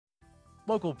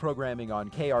Local programming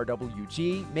on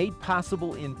KRWG made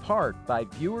possible in part by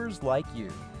viewers like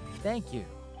you. Thank you.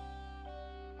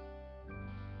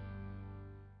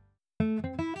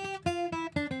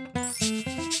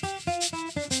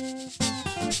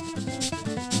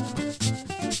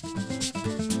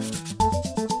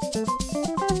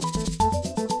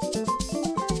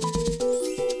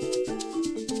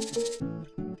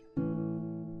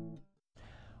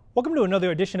 Welcome to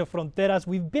another edition of Fronteras.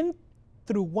 We've been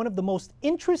through one of the most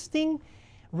interesting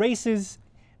races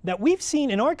that we've seen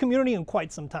in our community in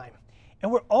quite some time.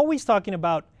 And we're always talking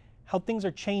about how things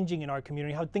are changing in our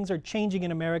community, how things are changing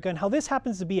in America, and how this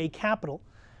happens to be a capital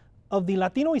of the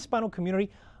Latino Hispano community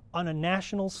on a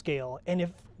national scale. And if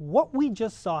what we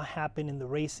just saw happen in the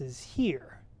races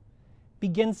here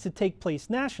begins to take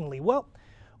place nationally, well,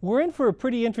 we're in for a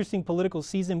pretty interesting political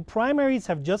season. Primaries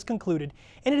have just concluded,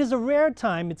 and it is a rare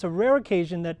time, it's a rare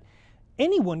occasion that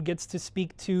anyone gets to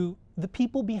speak to the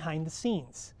people behind the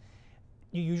scenes.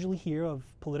 You usually hear of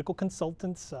political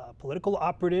consultants, political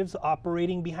operatives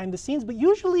operating behind the scenes, but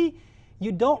usually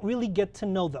you don't really get to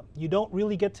know them. You don't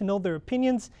really get to know their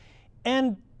opinions,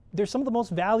 and they're some of the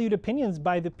most valued opinions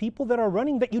by the people that are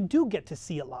running that you do get to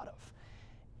see a lot of.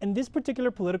 In this particular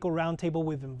political roundtable,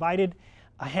 we've invited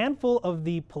a handful of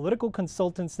the political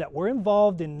consultants that were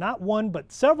involved in not one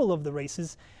but several of the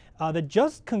races that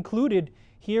just concluded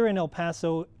here in El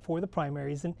Paso for the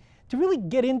primaries, and to really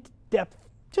get into depth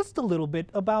just a little bit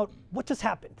about what just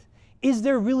happened. Is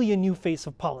there really a new face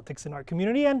of politics in our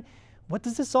community, and what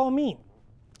does this all mean?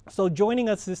 So joining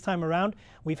us this time around,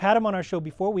 we've had him on our show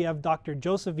before. We have Dr.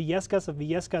 Joseph Villescas of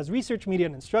Villescas Research, Media,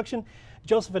 and Instruction.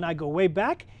 Joseph and I go way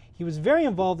back. He was very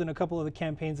involved in a couple of the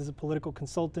campaigns as a political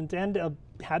consultant and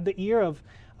had the ear of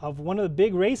one of the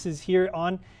big races here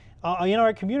in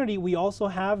our community. We also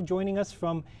have joining us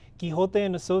from Quixote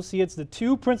and Associates, the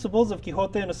two principals of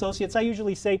Quixote and Associates. I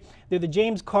usually say they're the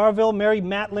James Carville, Mary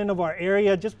Matlin of our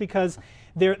area, just because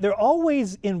they're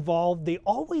always involved, they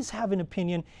always have an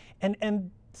opinion,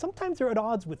 and sometimes they're at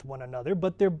odds with one another,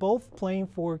 but they're both playing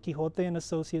for Quixote and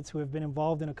Associates, who have been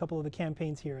involved in a couple of the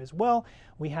campaigns here as well.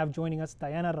 We have joining us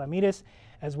Diana Ramirez,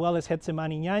 as well as Hector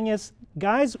Yañez.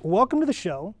 Guys, welcome to the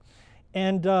show,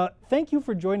 and thank you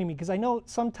for joining me, because I know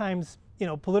sometimes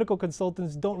political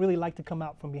consultants don't really like to come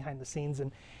out from behind the scenes,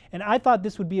 and I thought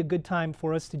this would be a good time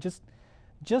for us to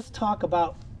just talk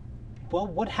about, well,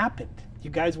 what happened.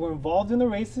 You guys were involved in the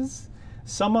races.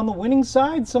 Some on the winning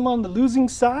side, some on the losing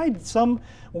side. Some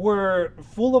were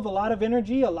full of a lot of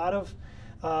energy, a lot of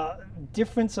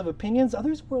difference of opinions.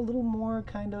 Others were a little more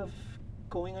kind of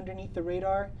going underneath the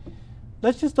radar.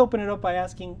 Let's just open it up by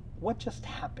asking, what just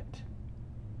happened?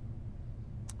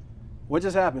 What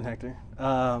just happened, Hector?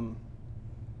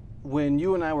 When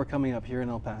you and I were coming up here in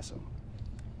El Paso,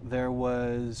 there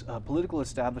was a political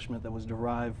establishment that was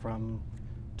derived from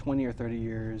 20 or 30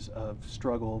 years of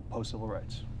struggle post-civil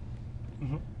rights.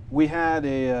 Mm-hmm. We had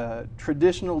a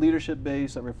traditional leadership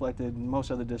base that reflected most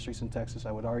other districts in Texas,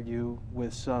 I would argue,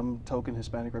 with some token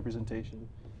Hispanic representation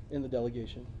in the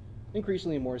delegation,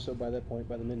 increasingly more so by that point,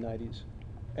 by the mid-90s.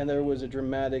 And there was a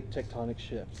dramatic tectonic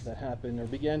shift that happened, or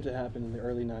began to happen in the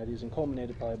early 90s, and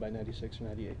culminated probably by 96 or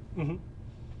 98. Mm-hmm.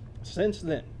 Since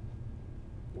then,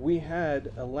 we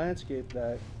had a landscape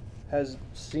that has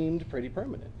seemed pretty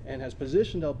permanent and has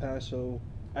positioned El Paso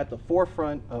at the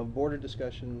forefront of border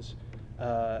discussions,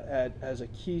 as a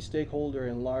key stakeholder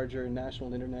in larger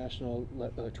national and international,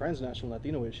 transnational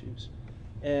Latino issues.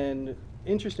 And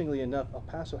interestingly enough, El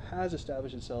Paso has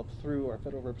established itself through our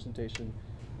federal representation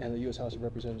and the U.S. House of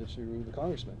Representatives through the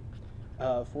congressman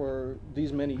for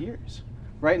these many years.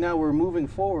 Right now, we're moving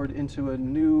forward into a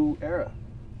new era.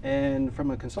 And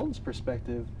from a consultant's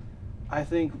perspective, I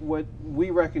think what we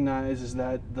recognize is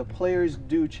that the players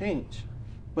do change,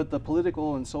 but the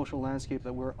political and social landscape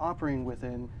that we're operating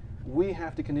within, we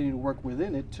have to continue to work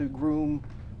within it to groom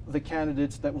the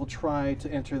candidates that will try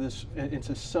to enter this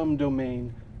into some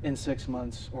domain in 6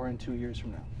 months or in 2 years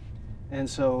from now. And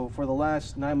so for the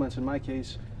last 9 months, in my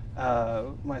case,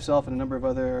 myself and a number of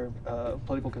other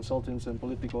political consultants and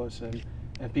politicos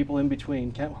and people in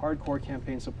between, hardcore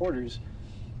campaign supporters,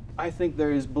 I think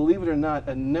there is, believe it or not,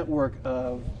 a network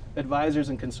of advisors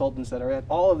and consultants that are at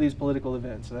all of these political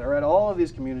events, that are at all of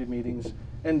these community meetings,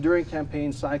 and during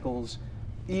campaign cycles,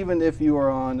 even if you are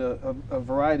on a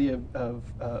variety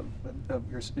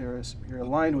you're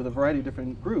aligned with a variety of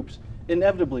different groups,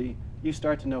 inevitably you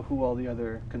start to know who all the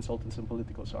other consultants and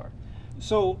politicos are.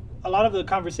 So a lot of the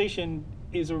conversation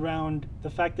is around the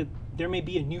fact that there may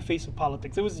be a new face of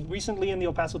politics. It was recently in the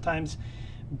El Paso Times,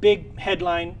 big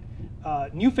headline,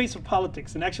 new face of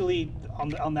politics. And actually,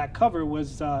 on that cover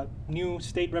was new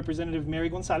State Representative Mary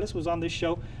Gonzalez, who was on this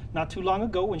show not too long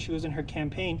ago when she was in her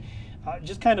campaign,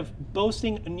 just kind of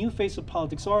boasting a new face of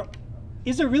politics. Or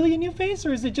is there really a new face,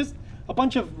 or is it just a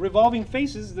bunch of revolving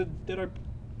faces that are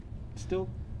still?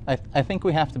 I think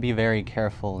we have to be very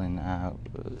careful in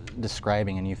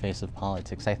describing a new face of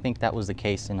politics. I think that was the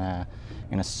case in a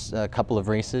couple of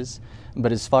races,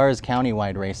 but as far as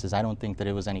countywide races, I don't think that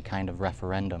it was any kind of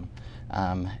referendum.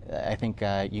 I think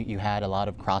you had a lot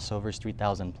of crossovers,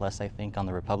 3,000 plus, I think, on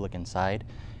the Republican side,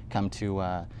 come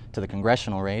to the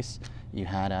congressional race. You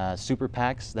had super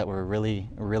PACs that were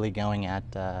really going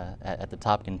at the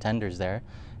top contenders there.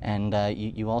 And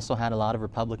you also had a lot of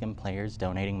Republican players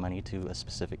donating money to a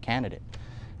specific candidate.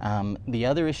 The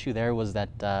other issue there was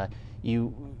that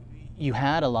you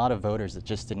had a lot of voters that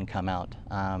just didn't come out,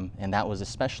 and that was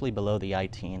especially below the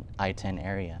I-10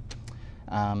 area.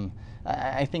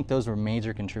 I think those were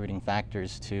major contributing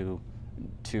factors to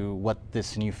what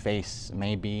this new face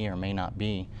may be or may not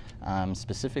be,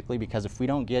 specifically because if we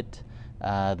don't get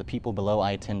the people below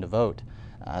I-10 to vote,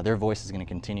 their voice is going to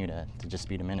continue to just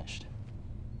be diminished.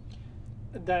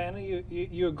 Diana,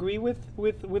 you agree with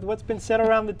what's been said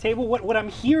around the table? What I'm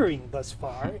hearing thus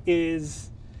far is,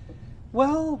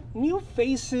 well, new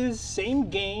faces, same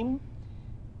game.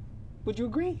 Would you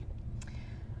agree?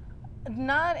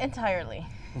 Not entirely,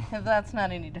 if that's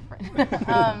not any different.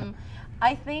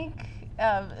 I think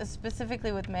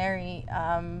specifically with Mary,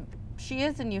 she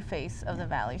is a new face of the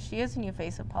Valley. She is a new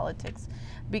face of politics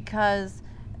because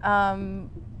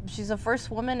she's the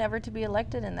first woman ever to be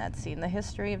elected in that seat in the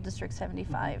history of District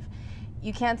 75.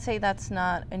 You can't say that's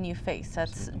not a new face.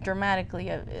 That's dramatically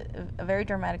a very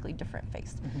dramatically different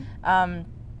face.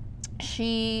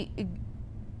 She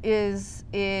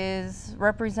is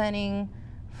representing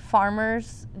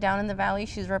farmers down in the Valley.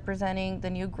 She's representing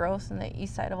the new growth in the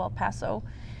east side of El Paso.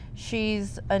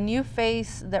 She's a new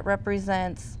face that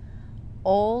represents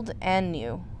old and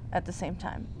new at the same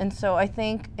time. And so I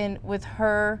think with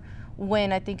her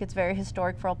win, I think it's very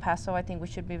historic for El Paso. I think we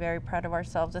should be very proud of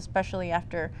ourselves, especially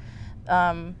after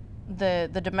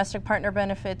the domestic partner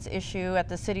benefits issue at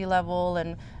the city level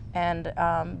and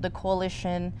the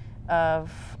coalition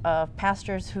of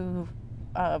pastors who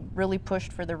really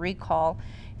pushed for the recall.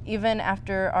 Even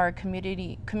after our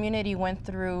community went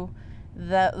through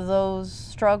those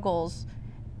struggles,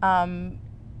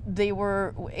 they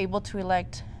were able to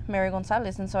elect Mary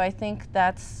Gonzalez, and so I think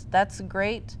that's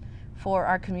great for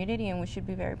our community, and we should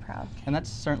be very proud. And that's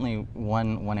certainly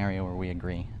one area where we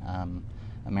agree.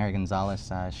 Mary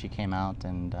Gonzalez, she came out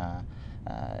and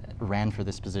ran for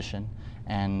this position,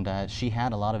 and she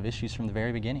had a lot of issues from the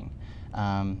very beginning.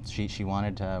 She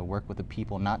wanted to work with the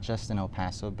people, not just in El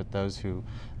Paso, but those who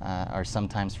are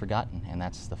sometimes forgotten, and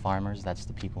that's the farmers, that's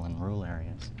the people in rural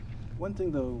areas. One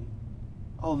thing though,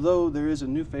 although there is a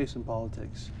new face in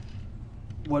politics,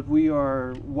 what we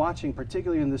are watching,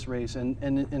 particularly in this race and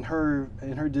in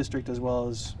her district as well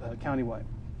as countywide,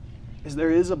 is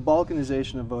there is a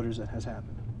balkanization of voters that has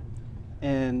happened.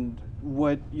 And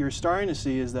what you're starting to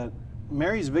see is that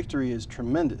Mary's victory is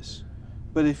tremendous.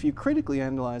 But if you critically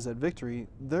analyze that victory,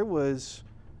 there was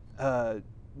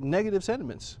negative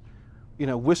sentiments,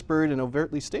 whispered and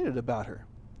overtly stated about her.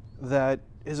 That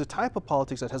is a type of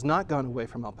politics that has not gone away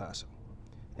from El Paso.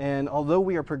 And although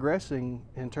we are progressing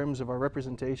in terms of our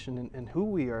representation and who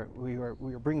we are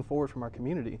bringing forward from our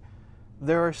community,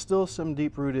 there are still some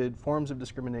deep-rooted forms of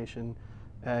discrimination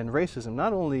and racism,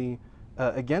 not only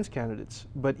against candidates,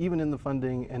 but even in the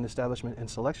funding and establishment and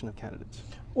selection of candidates.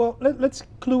 Well, let's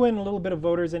clue in a little bit of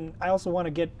voters, and I also want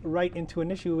to get right into an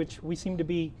issue which we seem to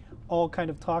be all kind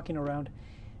of talking around.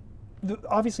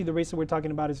 Obviously, the race that we're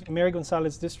talking about is Mary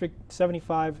Gonzalez, District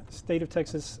 75, State of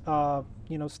Texas,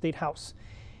 State House.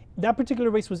 That particular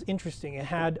race was interesting. It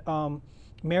had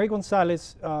Mary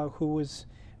Gonzalez, who was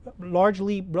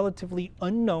largely relatively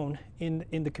unknown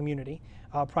in the community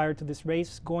prior to this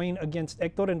race, going against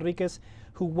Hector Enriquez,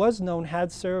 who was known,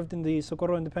 had served in the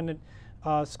Socorro Independent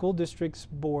School District's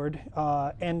board,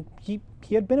 and he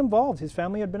had been involved. His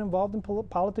family had been involved in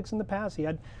politics in the past. He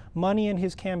had money in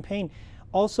his campaign.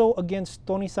 Also against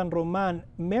Tony San Roman,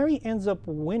 Mary ends up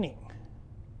winning.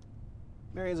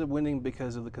 Mary ends up winning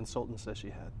because of the consultants that she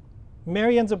had.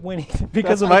 Mary ends up winning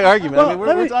because That's of my argument. Well, I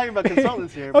mean, we're talking about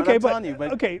consultants here, but okay, I'm telling you.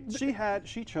 But okay.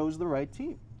 she chose the right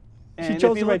team. And She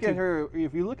chose the right team.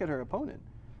 If you look at her opponent,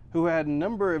 who had a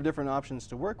number of different options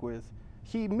to work with,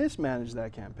 he mismanaged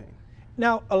that campaign.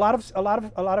 Now, a lot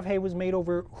of hay was made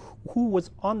over who was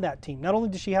on that team. Not only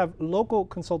did she have local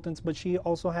consultants, but she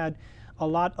also had a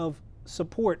lot of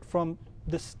support from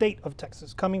the state of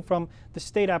Texas, coming from the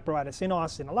state apparatus in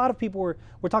Austin. A lot of people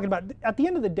were talking about, at the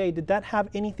end of the day, did that have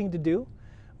anything to do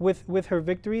with her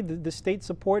victory? The state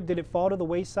support, did it fall to the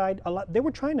wayside? They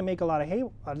were trying to make a lot of hay,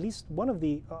 at least one of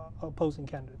the opposing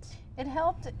candidates. It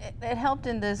helped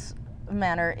in this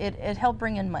manner. It helped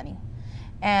bring in money.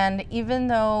 And even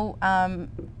though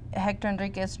Hector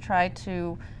Enriquez tried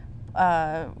to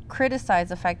criticize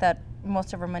the fact that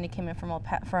most of her money came in from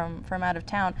out of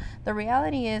town, the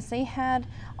reality is they had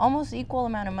almost equal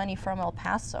amount of money from El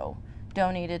Paso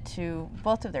donated to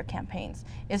both of their campaigns.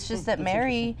 It's just that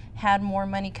Mary had more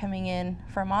money coming in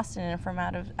from Austin and from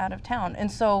out of town.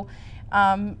 And so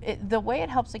the way it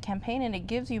helps the campaign, and it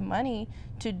gives you money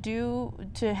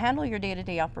to handle your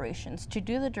day-to-day operations, to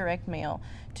do the direct mail,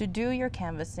 to do your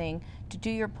canvassing, to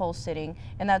do your poll sitting,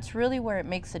 and that's really where it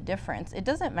makes a difference. It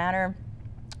doesn't matter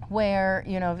where,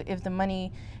 you know, if the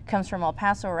money comes from El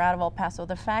Paso or out of El Paso.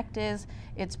 The fact is,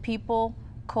 it's people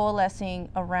coalescing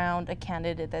around a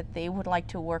candidate that they would like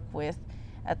to work with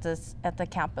at the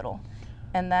Capitol.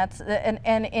 And that's and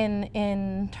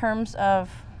in terms of,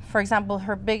 for example,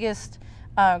 her biggest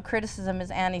criticism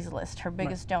is Annie's List, her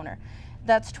biggest donor.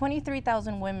 That's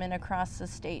 23,000 women across the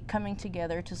state coming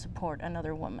together to support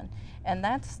another woman, and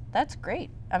that's great.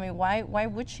 I mean, why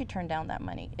would she turn down that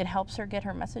money? It helps her get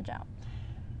her message out.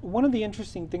 One of the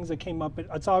interesting things that came up,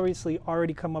 it's obviously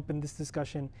already come up in this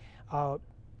discussion.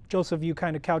 Joseph, you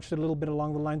kind of couched it a little bit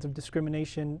along the lines of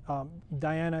discrimination.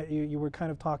 Diana, you were kind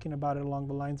of talking about it along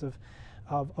the lines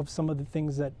of some of the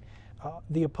things that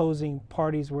the opposing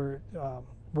parties were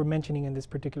mentioning in this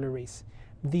particular race.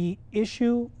 The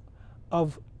issue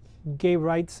of gay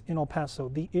rights in El Paso,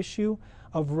 the issue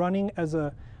of running as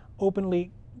a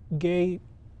openly gay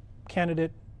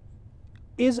candidate,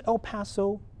 is El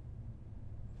Paso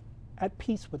at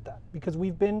peace with that? Because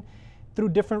we've been through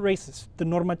different races. The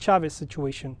Norma Chavez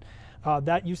situation,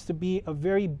 that used to be a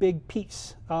very big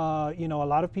piece. You know, a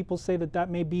lot of people say that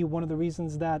may be one of the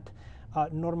reasons that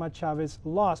Norma Chavez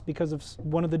lost, because of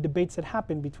one of the debates that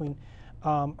happened between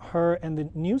her and the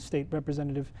new state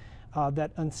representative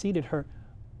that unseated her.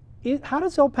 How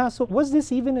does El Paso, was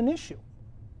this even an issue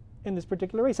in this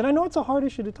particular race? And I know it's a hard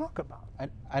issue to talk about.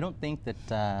 I don't think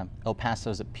that El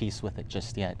Paso's at peace with it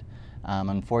just yet.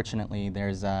 Unfortunately,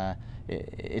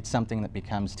 it's something that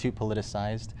becomes too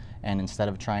politicized, and instead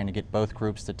of trying to get both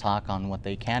groups to talk on what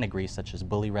they can agree, such as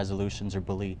bully resolutions or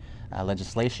bully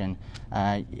legislation,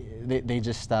 they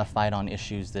just fight on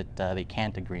issues that they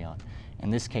can't agree on. In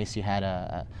this case, you had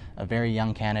a very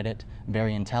young candidate,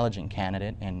 very intelligent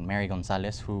candidate in Mary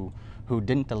Gonzalez, who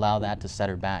didn't allow that to set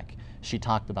her back. She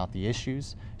talked about the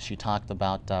issues. She talked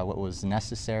about what was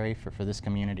necessary for this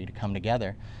community to come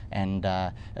together. And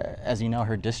as you know,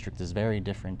 her district is very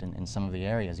different in some of the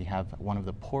areas. You have one of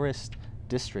the poorest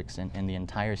districts in the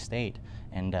entire state,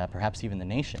 and perhaps even the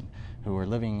nation, who are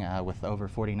living with over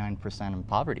 49% in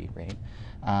poverty rate,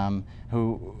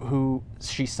 who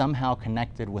she somehow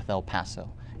connected with El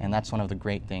Paso. And that's one of the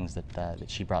great things that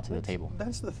she brought to the table.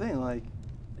 That's the thing, like,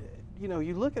 you know,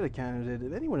 you look at a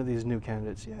candidate, any one of these new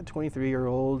candidates, you had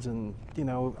 23-year-olds and, you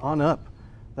know, on up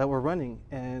that were running,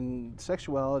 and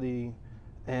sexuality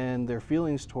and their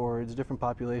feelings towards different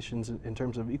populations in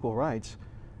terms of equal rights.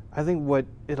 I think what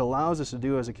it allows us to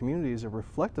do as a community is to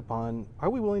reflect upon,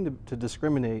 are we willing to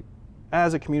discriminate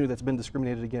as a community that's been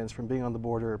discriminated against from being on the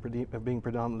border of being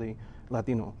predominantly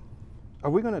Latino? Are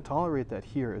we going to tolerate that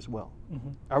here as well? Mm-hmm.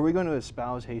 Are we going to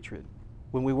espouse hatred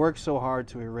when we work so hard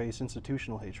to erase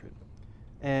institutional hatred?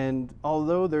 And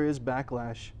although there is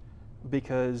backlash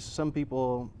because some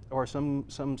people or some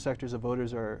sectors of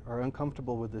voters are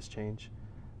uncomfortable with this change,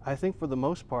 I think for the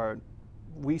most part,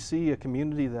 we see a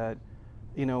community that,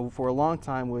 you know, for a long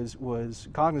time was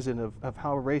cognizant of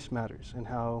how race matters and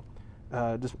how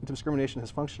discrimination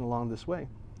has functioned along this way.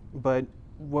 But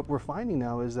what we're finding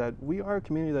now is that we are a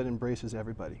community that embraces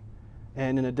everybody.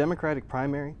 And in a Democratic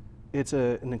primary, it's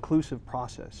an inclusive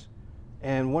process.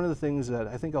 And one of the things that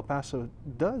I think El Paso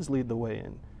does lead the way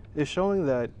in is showing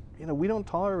that, you know, we don't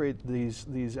tolerate these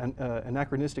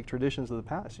anachronistic traditions of the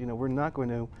past. You know, we're not going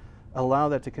to allow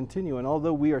that to continue. And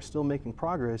although we are still making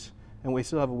progress and we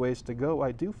still have a ways to go,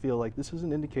 I do feel like this is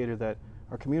an indicator that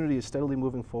our community is steadily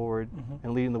moving forward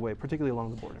and leading the way, particularly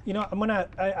along the border. You know, I'm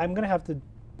gonna have to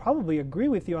probably agree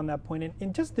with you on that point. And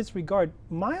in just this regard,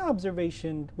 my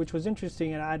observation, which was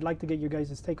interesting, and I'd like to get your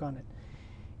guys' take on it,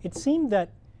 it seemed that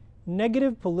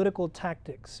negative political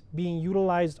tactics being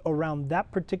utilized around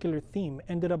that particular theme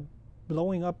ended up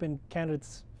blowing up in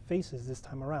candidates' faces this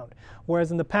time around.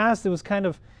 Whereas in the past, it was kind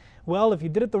of, well, if you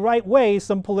did it the right way,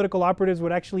 some political operatives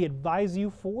would actually advise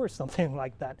you for something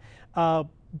like that.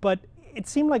 But it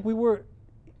seemed like we were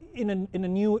in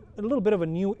a little bit of a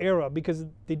new era because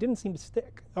they didn't seem to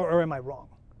stick, or am I wrong?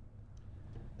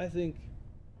 I think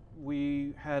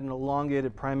we had an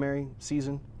elongated primary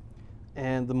season,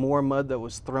 and the more mud that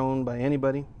was thrown by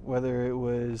anybody, whether it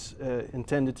was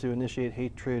intended to initiate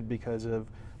hatred because of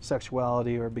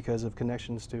sexuality or because of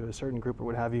connections to a certain group or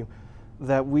what have you,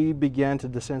 that we began to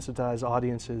desensitize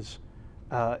audiences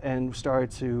and started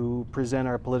to present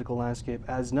our political landscape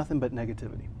as nothing but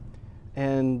negativity.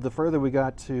 And the further we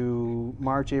got to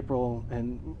March, April,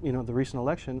 and the recent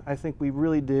election, I think we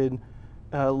really did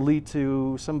lead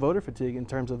to some voter fatigue in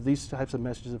terms of these types of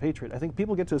messages of hatred. I think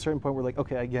people get to a certain point where like,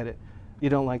 okay, I get it. You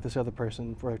don't like this other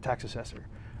person for a tax assessor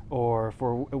or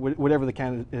for whatever the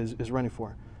candidate is running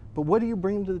for. But what do you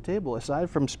bring to the table aside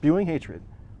from spewing hatred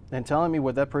and telling me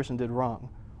what that person did wrong?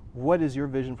 What is your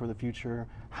vision for the future?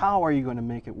 How are you going to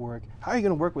make it work? How are you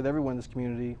going to work with everyone in this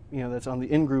community, that's on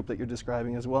the in-group that you're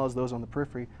describing, as well as those on the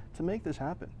periphery, to make this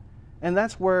happen? And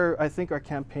that's where I think our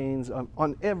campaigns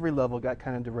on every level got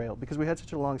kind of derailed, because we had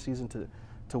such a long season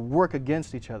to work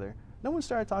against each other. No one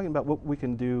started talking about what we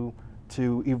can do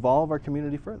to evolve our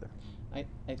community further. I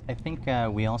think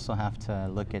we also have to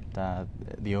look at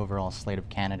the overall slate of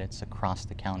candidates across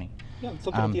the county. Yeah, let's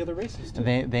look at the other races too.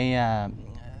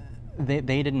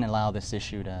 They didn't allow this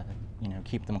issue to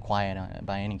keep them quiet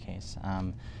by any case.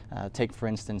 Take for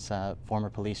instance former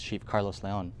police chief Carlos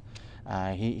Leon.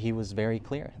 He was very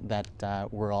clear that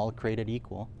we're all created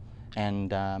equal,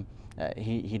 and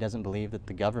he doesn't believe that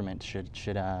the government should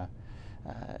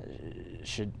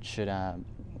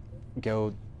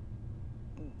go.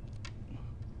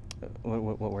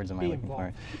 What words am I looking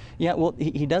for? Yeah, well,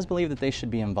 he does believe that they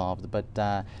should be involved,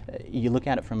 but you look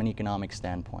at it from an economic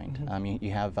standpoint.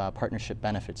 You have partnership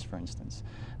benefits, for instance.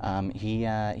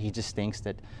 He just thinks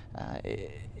that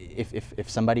if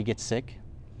somebody gets sick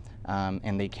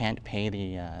and they can't pay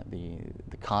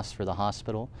the cost for the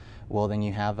hospital, well, then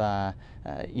you have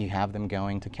them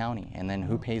going to county, and then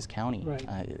who pays county?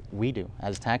 Right. We do,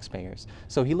 as taxpayers.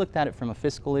 So he looked at it from a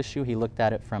fiscal issue. He looked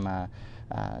at it from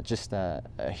just a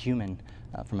human,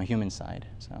 from a human side.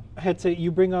 So I had to say,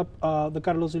 you bring up the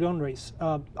Carlos Leon race.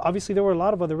 Obviously, there were a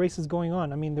lot of other races going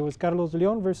on. I mean, there was Carlos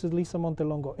Leon versus Lisa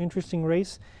Montelongo. Interesting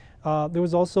race. There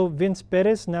was also Vince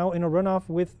Perez, now in a runoff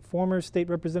with former State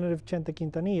Representative Chente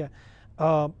Quintanilla.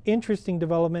 Interesting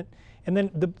development. And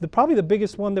then probably the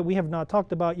biggest one that we have not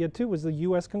talked about yet too was the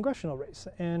U.S. congressional race.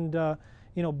 And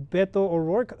Beto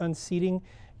O'Rourke unseating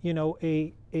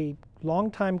a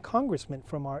longtime congressman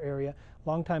from our area,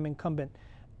 longtime incumbent.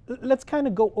 Let's kind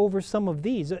of go over some of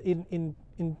these in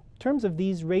terms of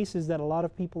these races that a lot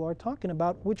of people are talking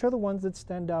about. Which are the ones that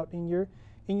stand out in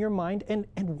your mind, and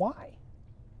why?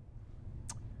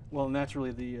 Well,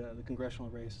 naturally, the congressional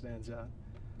race stands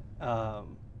out.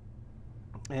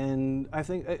 And I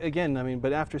think, again,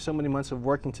 but after so many months of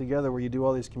working together where you do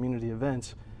all these community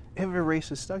events, every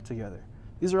race is stuck together.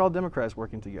 These are all Democrats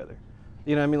working together.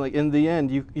 Like in the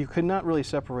end, you could not really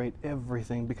separate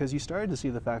everything, because you started to see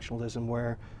the factionalism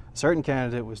where a certain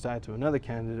candidate was tied to another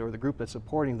candidate, or the group that's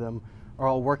supporting them are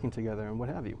all working together and what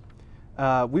have you.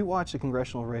 We watched a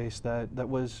congressional race that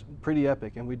was pretty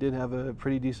epic, and we did have a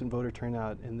pretty decent voter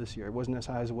turnout in this year. It wasn't as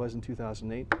high as it was in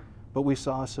 2008, but we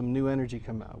saw some new energy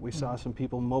come out. We saw some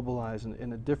people mobilize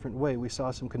in a different way. We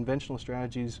saw some conventional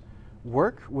strategies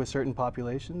work with certain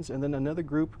populations, and then another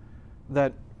group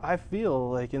that I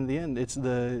feel like in the end, it's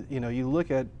you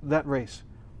look at that race.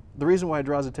 The reason why it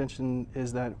draws attention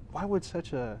is that why would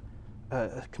such a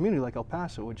community like El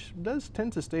Paso, which does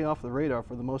tend to stay off the radar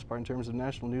for the most part in terms of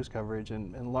national news coverage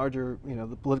and larger,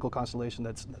 the political constellation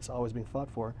that's always being fought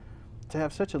for, to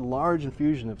have such a large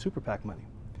infusion of super PAC money.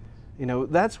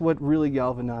 That's what really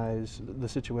galvanized the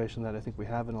situation that I think we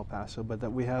have in El Paso, but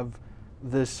that we have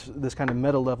this kind of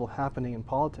meta level happening in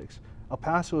politics. El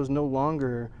Paso is no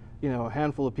longer a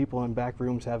handful of people in back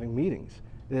rooms having meetings.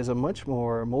 It is a much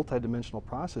more multidimensional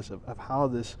process of how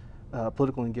this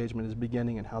political engagement is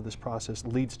beginning, and how this process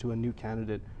leads to a new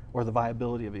candidate or the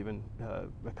viability of even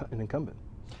an incumbent.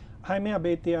 Jaime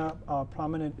Abetia, a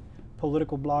prominent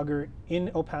political blogger in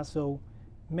El Paso,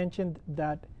 mentioned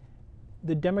that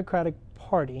the Democratic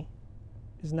Party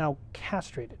is now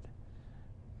castrated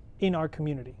in our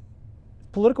community.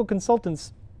 Political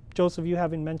consultants, Joseph, you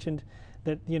having mentioned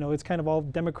that it's kind of all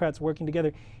Democrats working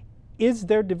together. Is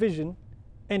there division,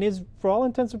 and is, for all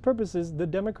intents and purposes, the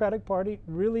Democratic Party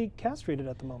really castrated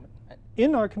at the moment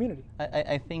in our community?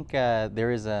 I think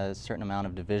there is a certain amount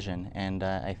of division, and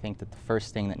I think that the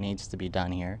first thing that needs to be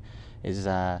done here is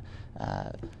I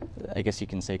guess you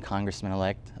can say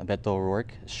Congressman-elect Beto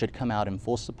O'Rourke should come out in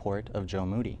full support of Joe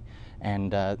Moody.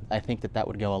 And I think that that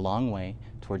would go a long way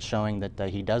towards showing that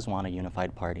he does want a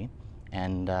unified party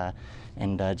and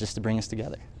just to bring us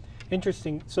together.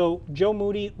 Interesting. So Joe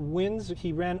Moody wins.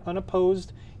 He ran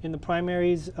unopposed in the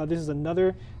primaries. This is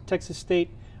another Texas state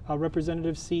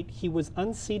representative seat. He was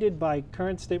unseated by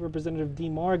current state representative Dee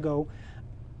Margo.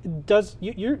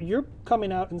 You're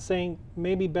coming out and saying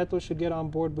maybe Beto should get on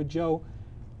board with Joe.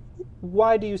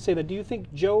 Why do you say that? Do you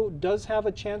think Joe does have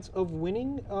a chance of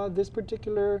winning this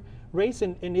particular race?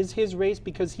 And is his race,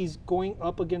 because he's going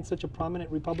up against such a prominent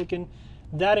Republican,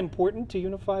 that important to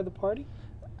unify the party?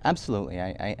 Absolutely.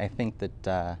 I think that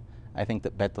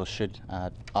Beto should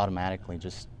automatically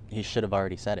he should have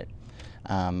already said it.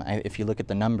 If you look at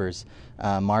the numbers,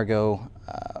 Margo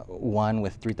won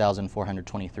with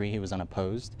 3,423. He was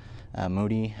unopposed.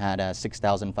 Moody had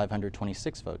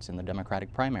 6,526 votes in the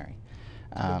Democratic primary.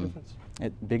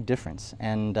 Big difference.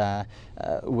 And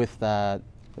with go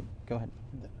ahead.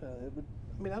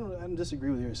 I mean, I don't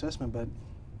disagree with your assessment, but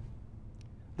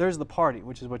there's the party,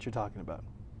 which is what you're talking about,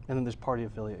 and then there's party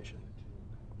affiliation.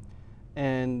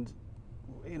 And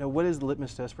you know, what is the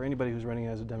litmus test for anybody who's running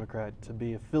as a Democrat to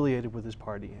be affiliated with this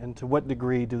party, and to what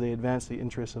degree do they advance the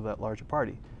interests of that larger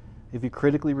party? If you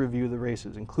critically review the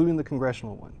races, including the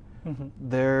congressional one,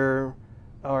 there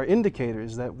are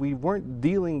indicators that we weren't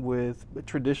dealing with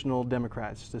traditional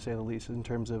Democrats, to say the least, in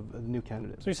terms of the new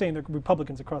candidates. So you're saying the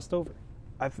Republicans have crossed over?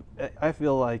 I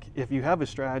feel like if you have a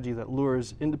strategy that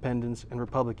lures independents and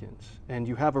Republicans, and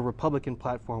you have a Republican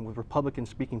platform with Republican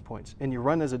speaking points, and you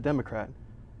run as a Democrat,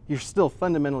 you're still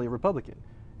fundamentally a Republican.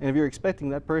 And if you're expecting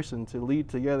that person to lead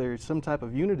together some type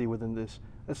of unity within this,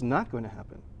 that's not going to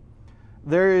happen.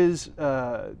 There is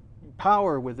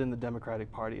power within the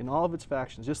Democratic Party in all of its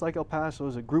factions, just like El Paso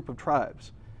is a group of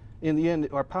tribes. In the end,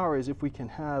 our power is if we can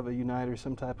have a uniter,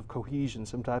 some type of cohesion,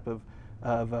 some type of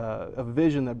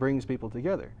vision that brings people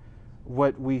together.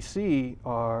 What we see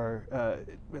are,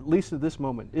 at least at this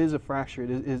moment, is a fracture.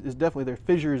 It is definitely, there are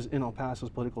fissures in El Paso's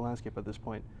political landscape at this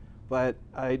point. But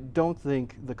I don't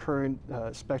think the current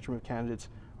spectrum of candidates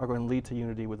are going to lead to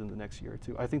unity within the next year or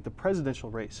two. I think the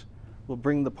presidential race will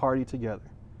bring the party together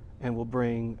and will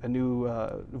bring a new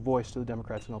voice to the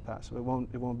Democrats in El Paso. It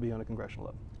won't be on a congressional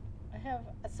level.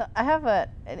 I have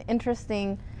an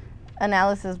interesting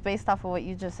analysis based off of what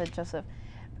you just said, Joseph.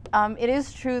 It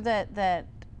is true that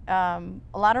a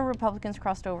lot of Republicans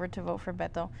crossed over to vote for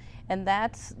Beto, and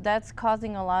that's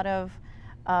causing a lot of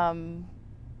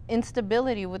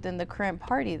instability within the current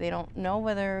party. They don't know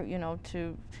whether, you know,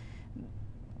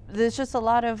 there's just a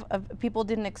lot of people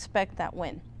didn't expect that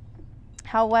win.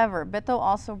 However, Beto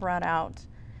also brought out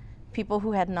people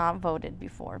who had not voted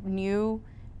before, new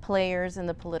players in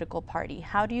the political party.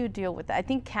 How do you deal with that? I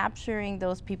think capturing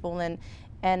those people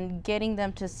and getting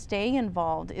them to stay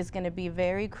involved is going to be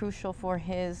very crucial for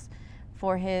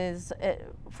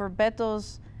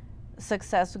Beto's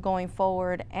success going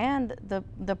forward, and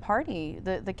the party,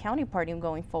 the county party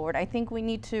going forward. I think we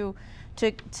need to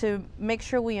make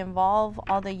sure we involve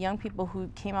all the young people who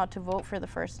came out to vote for the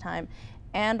first time,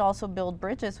 and also build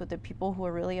bridges with the people who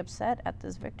are really upset at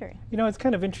this victory. You know, it's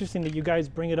kind of interesting that you guys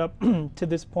bring it up to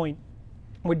this point.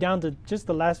 We're down to just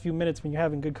the last few minutes when you're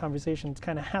having good conversations,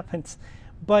 kind of happens.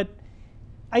 But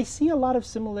I see a lot of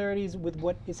similarities with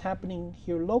what is happening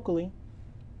here locally,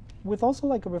 with also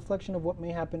like a reflection of what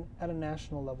may happen at a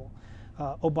national level.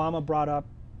 Obama brought up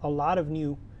a lot of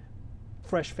new,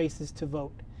 fresh faces to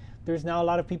vote. There's now a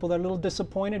lot of people that are a little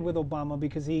disappointed with Obama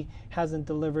because he hasn't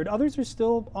delivered. Others are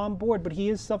still on board, but he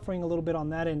is suffering a little bit on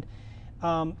that end.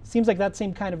 Seems like that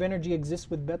same kind of energy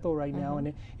exists with Beto right now,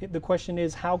 and the question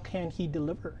is, how can he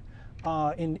deliver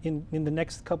in the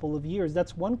next couple of years?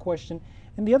 That's one question.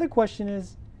 And the other question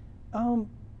is,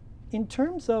 in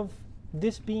terms of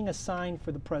this being a sign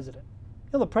for the president. You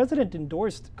know, the president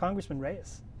endorsed Congressman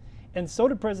Reyes, and so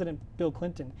did President Bill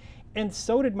Clinton, and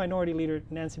so did Minority Leader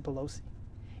Nancy Pelosi.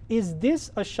 Is this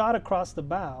a shot across the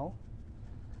bow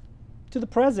to the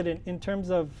president in terms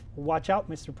of, watch out,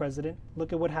 Mr. President,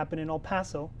 look at what happened in El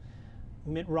Paso.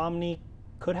 Mitt Romney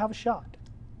could have a shot?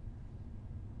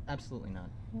 Absolutely not.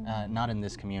 Not in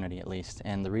this community, at least.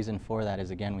 And the reason for that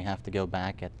is, again, we have to go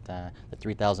back at the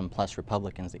 3,000 plus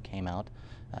Republicans that came out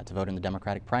to vote in the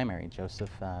Democratic primary.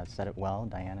 Joseph said it well,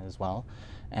 Diana as well.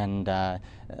 And I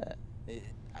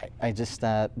just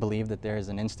believe that there is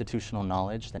an institutional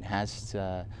knowledge that has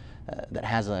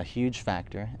a huge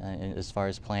factor as far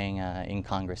as playing in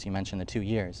Congress. You mentioned the 2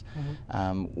 years.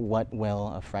 What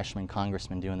will a freshman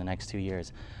congressman do in the next 2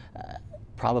 years?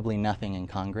 Probably nothing in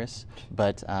Congress,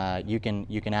 but you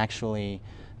can actually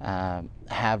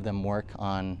have them work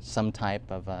on some type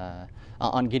of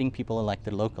on getting people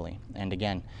elected locally. And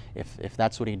again, if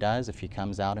that's what he does, if he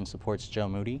comes out and supports Joe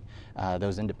Moody,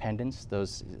 those independents,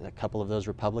 a couple of those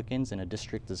Republicans in a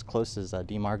district as close as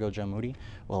DeMargo Joe Moody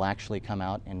will actually come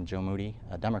out, and Joe Moody,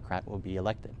 a Democrat, will be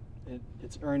elected.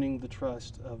 It's earning the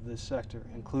trust of this sector,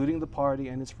 including the party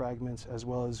and its fragments, as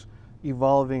well as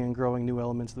evolving and growing new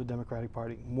elements of the Democratic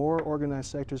Party. More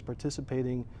organized sectors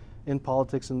participating in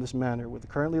politics in this manner with the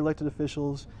currently elected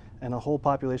officials and a whole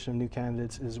population of new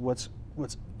candidates is what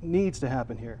needs to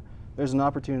happen here. There's an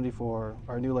opportunity for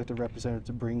our new elected representative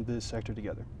to bring this sector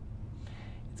together.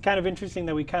 It's kind of interesting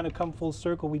that we kind of come full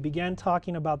circle. We began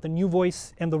talking about the new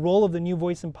voice and the role of the new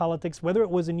voice in politics, whether it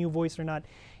was a new voice or not.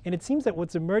 And it seems that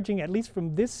what's emerging, at least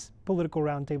from this political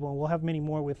roundtable, and we'll have many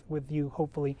more with you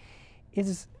hopefully,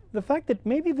 is the fact that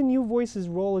maybe the new voice's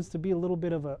role is to be a little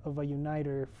bit of a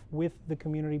uniter with the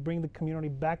community, bring the community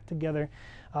back together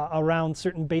around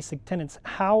certain basic tenets.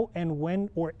 How and when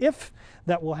or if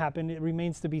that will happen, it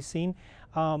remains to be seen.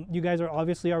 You guys are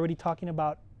obviously already talking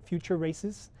about future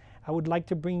races. I would like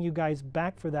to bring you guys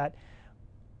back for that.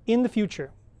 In the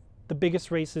future, the biggest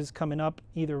races coming up,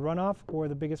 either runoff or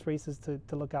the biggest races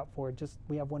to look out for. Just,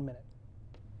 we have 1 minute.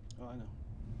 Oh, I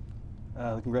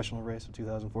know. The congressional race of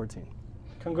 2014.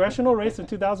 Congressional race of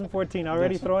 2014,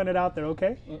 already throwing it out there,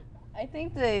 okay? I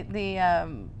think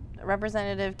the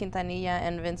Representative Quintanilla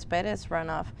and Vince Perez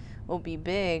runoff will be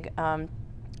big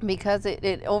because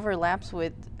it overlaps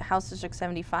with House District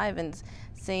 75, and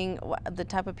seeing the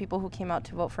type of people who came out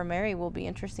to vote for Mary will be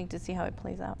interesting to see how it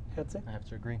plays out. That's it. I have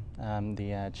to agree.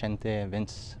 The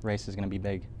Chente-Vince race is going to be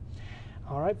big.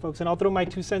 All right, folks, and I'll throw my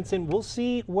 2 cents in. We'll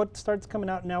see what starts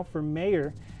coming out now for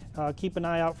mayor. Keep an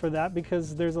eye out for that,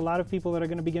 because there's a lot of people that are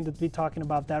going to begin to be talking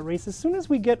about that race as soon as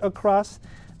we get across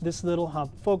this little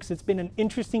hump. Folks, it's been an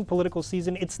interesting political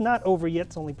season. It's not over yet.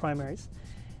 It's only primaries.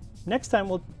 Next time,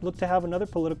 we'll look to have another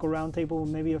political roundtable with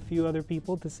maybe a few other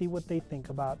people to see what they think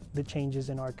about the changes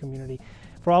in our community.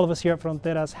 For all of us here at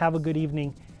Fronteras, have a good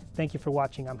evening. Thank you for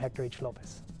watching. I'm Hector H.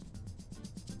 Lopez.